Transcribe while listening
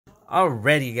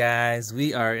Alrighty, guys,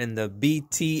 we are in the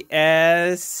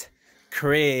BTS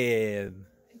crib.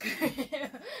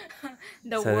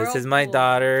 This is my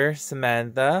daughter,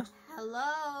 Samantha.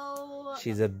 Hello.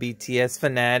 She's a BTS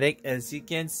fanatic, as you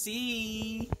can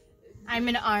see. I'm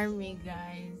an army,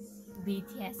 guys.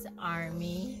 BTS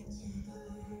army.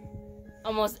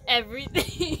 Almost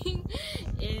everything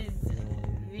is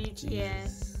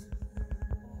BTS.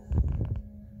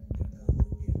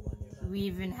 We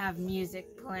even have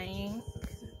music playing.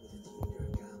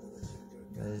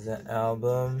 There's the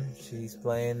album. She's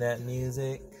playing that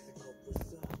music.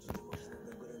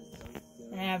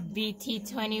 I have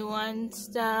BT21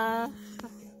 stuff.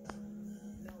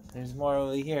 There's more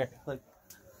over here. Look.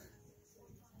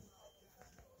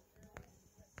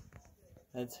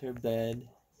 That's her bed.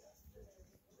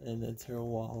 And that's her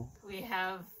wall. We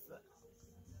have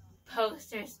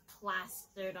posters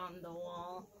plastered on the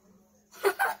wall.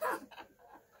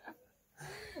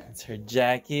 That's her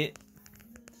jacket.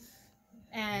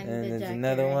 And there's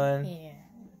another one. Here.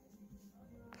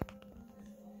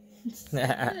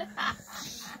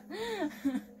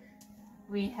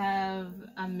 We have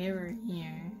a mirror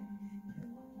here.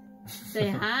 Say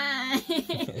hi.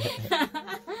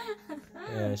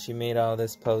 Yeah, she made all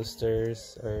this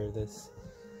posters or this.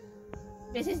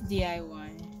 This is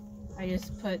DIY. I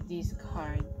just put these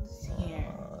cards here.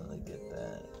 Oh, look at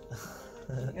that.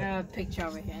 I have a picture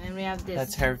over here, and then we have this.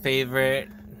 That's her favorite.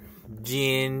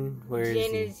 Jin, where is he?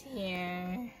 Jin is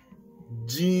here.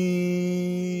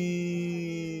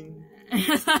 Jin. I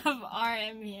have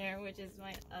RM here, which is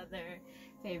my other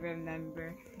favorite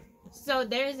member. So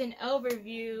there's an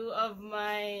overview of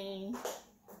my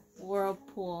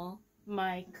whirlpool,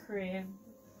 my crib,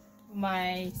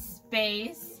 my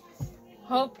space.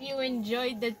 Hope you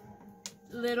enjoyed the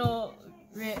little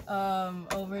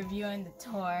overview and the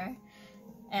tour.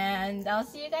 And I'll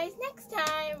see you guys next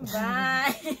time.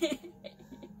 Bye.